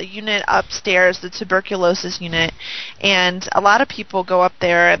unit upstairs, the tuberculosis unit, and a lot of people go up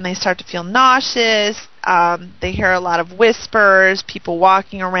there and they start to feel nauseous. They hear a lot of whispers, people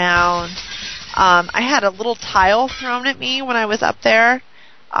walking around. I had a little tile thrown at me when I was up there.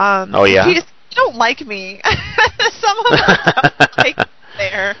 Oh, yeah? don't like me. Some of them don't like me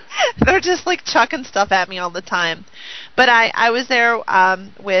there. They're just like chucking stuff at me all the time. But I was there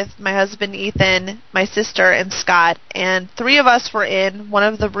with my husband Ethan, my sister, and Scott, and 3 of us were in one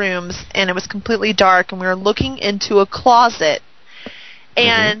of the rooms, and it was completely dark, and we were looking into a closet,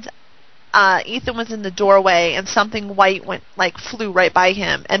 and Ethan was in the doorway, and something white flew right by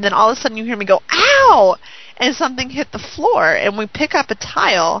him, and then all of a sudden you hear me go, "Ow!" and something hit the floor, and we pick up a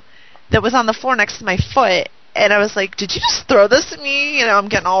tile that was on the floor next to my foot, and I was like, "Did you just throw this at me?" You know, I'm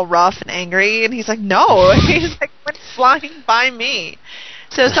getting all rough and angry, and he's like, "No." He's like, "Went flying by me."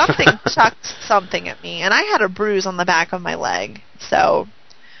 So something chucked something at me, and I had a bruise on the back of my leg. So,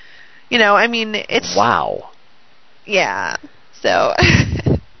 you know, I mean, it's... Wow. Yeah. So...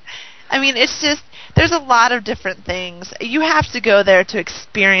 I mean, it's just, there's a lot of different things. You have to go there to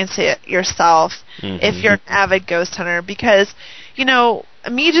experience it yourself if you're an avid ghost hunter, because, you know,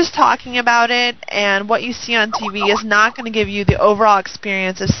 me just talking about it and what you see on TV is not going to give you the overall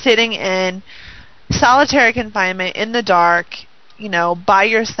experience of sitting in solitary confinement in the dark, you know, by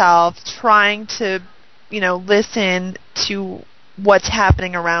yourself, trying to, you know, listen to what's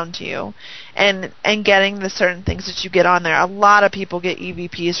happening around you and getting the certain things that you get on there. A lot of people get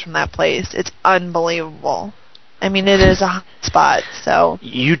EVPs from that place. It's unbelievable. I mean, it is a hot spot. So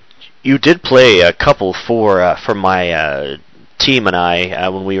you did play a couple for my team and I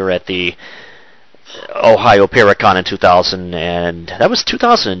when we were at the Ohio Paracon in 2000, and that was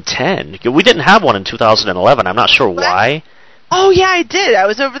 2010. We didn't have one in 2011. I'm not sure why. Oh yeah, I did. I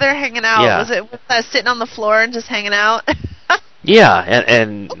was over there hanging out. Yeah. Was it sitting on the floor and just hanging out? Yeah,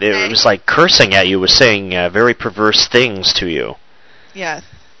 and it was like cursing at you, was saying very perverse things to you. Yes.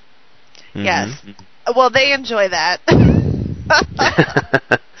 Yes. Well, they enjoy that.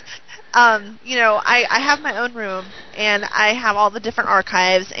 You know, I have my own room, and I have all the different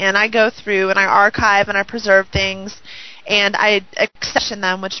archives, and I go through and I archive and I preserve things, and I accession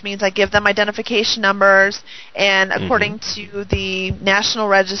them, which means I give them identification numbers, and according to the National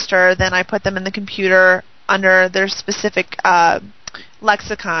Register, then I put them in the computer under their specific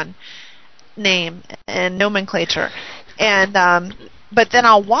lexicon name and nomenclature. And but then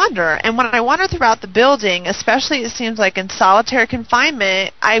I'll wander, and when I wander throughout the building, especially it seems like in solitary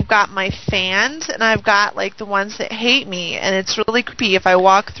confinement, I've got my fans, and I've got like the ones that hate me, and it's really creepy if I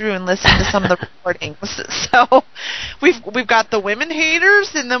walk through and listen to some of the recordings. So we've got the women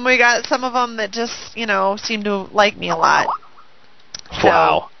haters, and then we got some of them that just, you know, seem to like me a lot.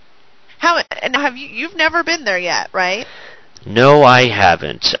 Wow. And have you've never been there yet, right? No, I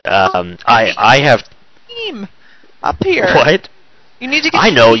haven't. I have team up here. What? You need to get. I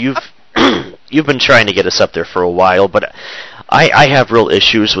know you've been trying to get us up there for a while, but I have real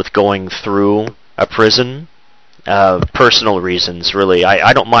issues with going through a prison. Personal reasons, really.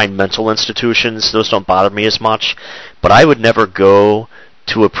 I don't mind mental institutions; those don't bother me as much. But I would never go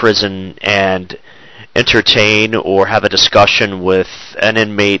to a prison and entertain or have a discussion with an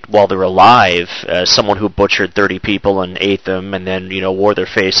inmate while they're alive, someone who butchered 30 people and ate them, and then, you know, wore their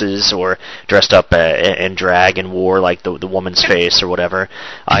faces or dressed up in drag and wore like the woman's face or whatever.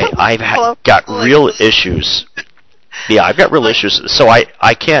 I've got real issues. Yeah, I've got real issues. So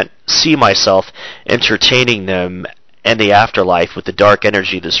I can't see myself entertaining them in the afterlife with the dark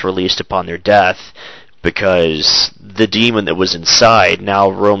energy that's released upon their death, because the demon that was inside now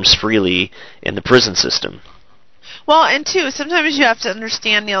roams freely in the prison system. Well, and two, sometimes you have to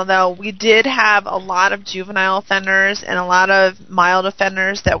understand, Neil, though, we did have a lot of juvenile offenders and a lot of mild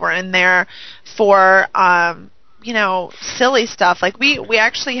offenders that were in there for, you know, silly stuff. Like we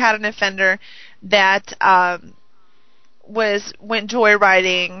actually had an offender that went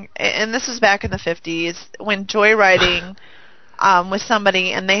joyriding, and this was back in the 50s, went joyriding with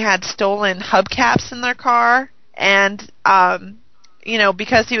somebody, and they had stolen hubcaps in their car, and you know,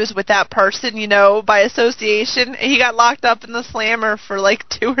 because he was with that person, you know, by association, he got locked up in the slammer for like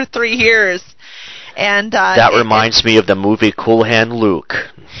 2 or 3 years. And that reminds me of the movie Cool Hand Luke.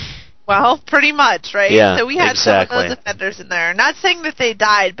 Well, pretty much, right? Yeah, so we had exactly. some of those offenders in there. Not saying that they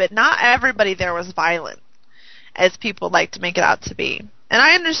died, but not everybody there was violent, as people like to make it out to be. And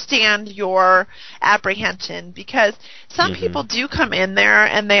I understand your apprehension, because some people do come in there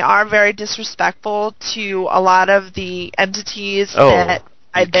and they are very disrespectful to a lot of the entities that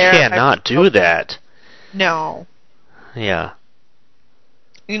are there. You cannot do that. No. Yeah.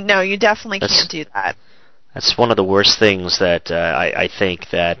 No, you definitely can't do that. That's one of the worst things that I think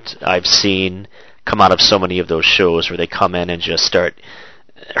that I've seen come out of so many of those shows, where they come in and just start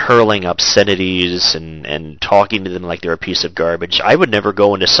hurling obscenities and talking to them like they're a piece of garbage. I would never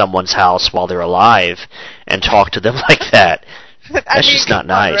go into someone's house while they're alive and talk to them like that. That's just not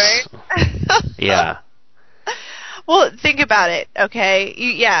nice. Right? Yeah. Well, think about it, okay?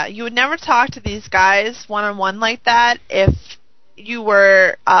 You would never talk to these guys one-on-one like that if you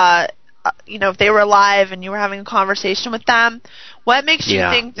were, if they were alive and you were having a conversation with them. What makes you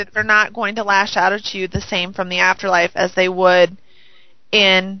think that they're not going to lash out at you the same from the afterlife as they would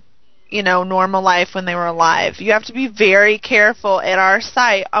in, normal life when they were alive? You have to be very careful at our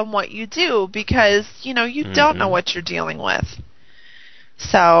site on what you do because, you don't know what you're dealing with.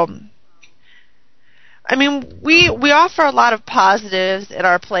 So, I mean, we offer a lot of positives at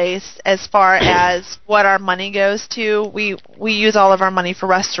our place as far as what our money goes to. We use all of our money for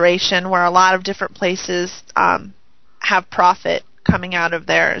restoration, where a lot of different places have profit coming out of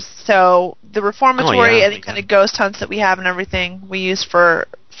theirs. So the reformatory, any kind of ghost hunts that we have and everything, we use for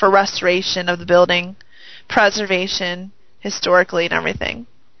restoration of the building, preservation historically and everything.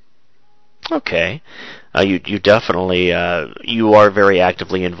 Okay. You definitely you are very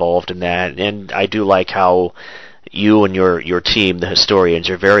actively involved in that, and I do like how you and your team, the historians,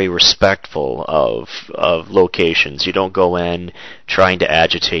 are very respectful of locations. You don't go in trying to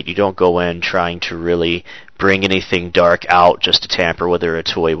agitate. You don't go in trying to really bring anything dark out just to tamper with it or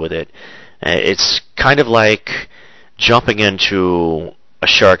toy with it. It's kind of like jumping into a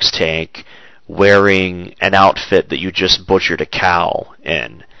shark's tank wearing an outfit that you just butchered a cow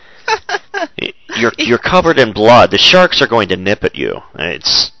in. You're covered in blood. The sharks are going to nip at you.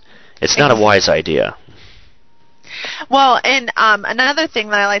 It's not a wise idea. Well, and another thing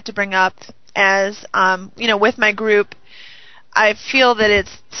that I like to bring up as with my group, I feel that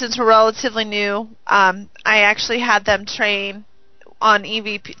since we're relatively new, I actually had them train on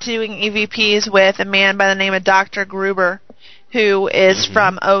doing EVPs with a man by the name of Dr. Gruber, who is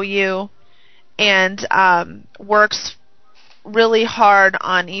from OU and works really hard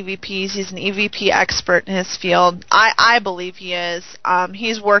on EVPs. He's an EVP expert in his field. I believe he is.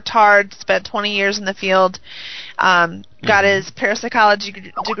 He's worked hard, spent 20 years in the field, got his parapsychology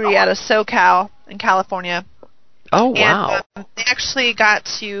degree out of SoCal in California. Oh, wow. And they actually got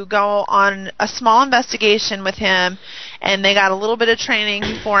to go on a small investigation with him, and they got a little bit of training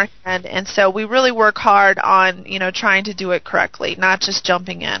beforehand, and so we really work hard on, trying to do it correctly, not just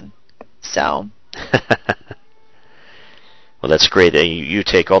jumping in. So... Well, that's great that you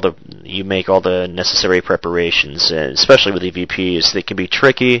make all the necessary preparations, especially with EVPs. They can be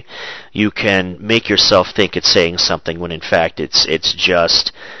tricky. You can make yourself think it's saying something when in fact it's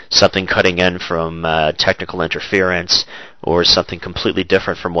just something cutting in from technical interference or something completely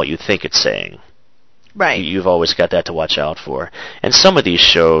different from what you think it's saying. Right. You've always got that to watch out for. And some of these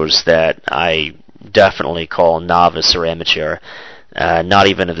shows that I definitely call novice or amateur, not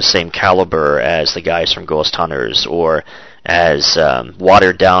even of the same caliber as the guys from Ghost Hunters or as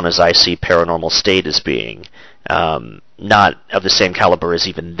watered down as I see Paranormal State as being, not of the same caliber as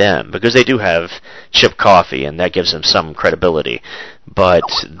even them, because they do have Chip Coffey, and that gives them some credibility. But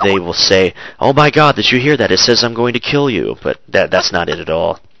they will say, "Oh my God, did you hear that? It says I'm going to kill you." But that's not it at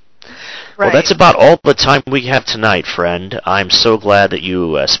all. Right. Well, that's about all the time we have tonight, friend. I'm so glad that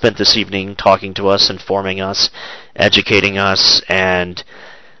you spent this evening talking to us, informing us, educating us, and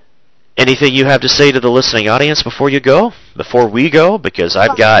anything you have to say to the listening audience before we go? Because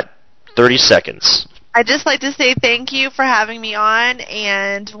I've got 30 seconds. I'd just like to say thank you for having me on,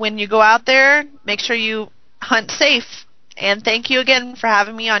 and when you go out there, make sure you hunt safe. And thank you again for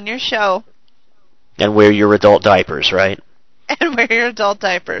having me on your show. And wear your adult diapers, right? And wear your adult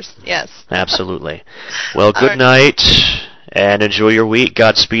diapers, yes. Absolutely. Well, good night, and enjoy your week.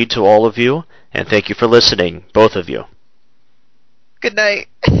 Godspeed to all of you, and thank you for listening, both of you. Good night.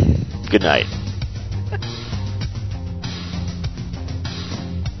 Good night.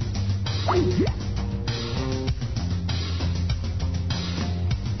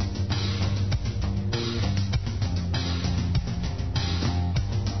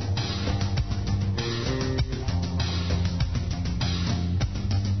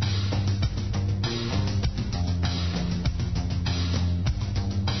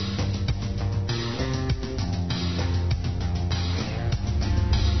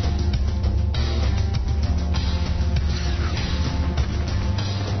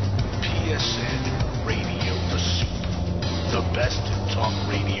 PSN Radio The Soup, the best in talk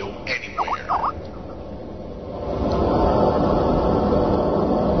radio anywhere.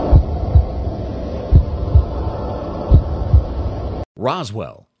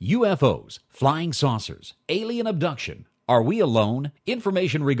 Roswell, UFOs, flying saucers, alien abduction, Are we alone?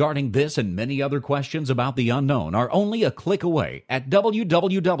 Information regarding this and many other questions about the unknown are only a click away at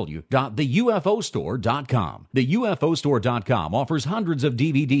www.theufostore.com. TheUFOstore.com offers hundreds of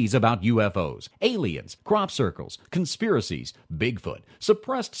DVDs about UFOs, aliens, crop circles, conspiracies, Bigfoot,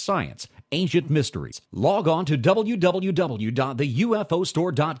 suppressed science, ancient mysteries. Log on to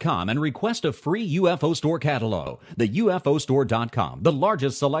www.theufostore.com and request a free UFO Store catalog. TheUFOstore.com, the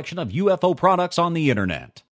largest selection of UFO products on the internet.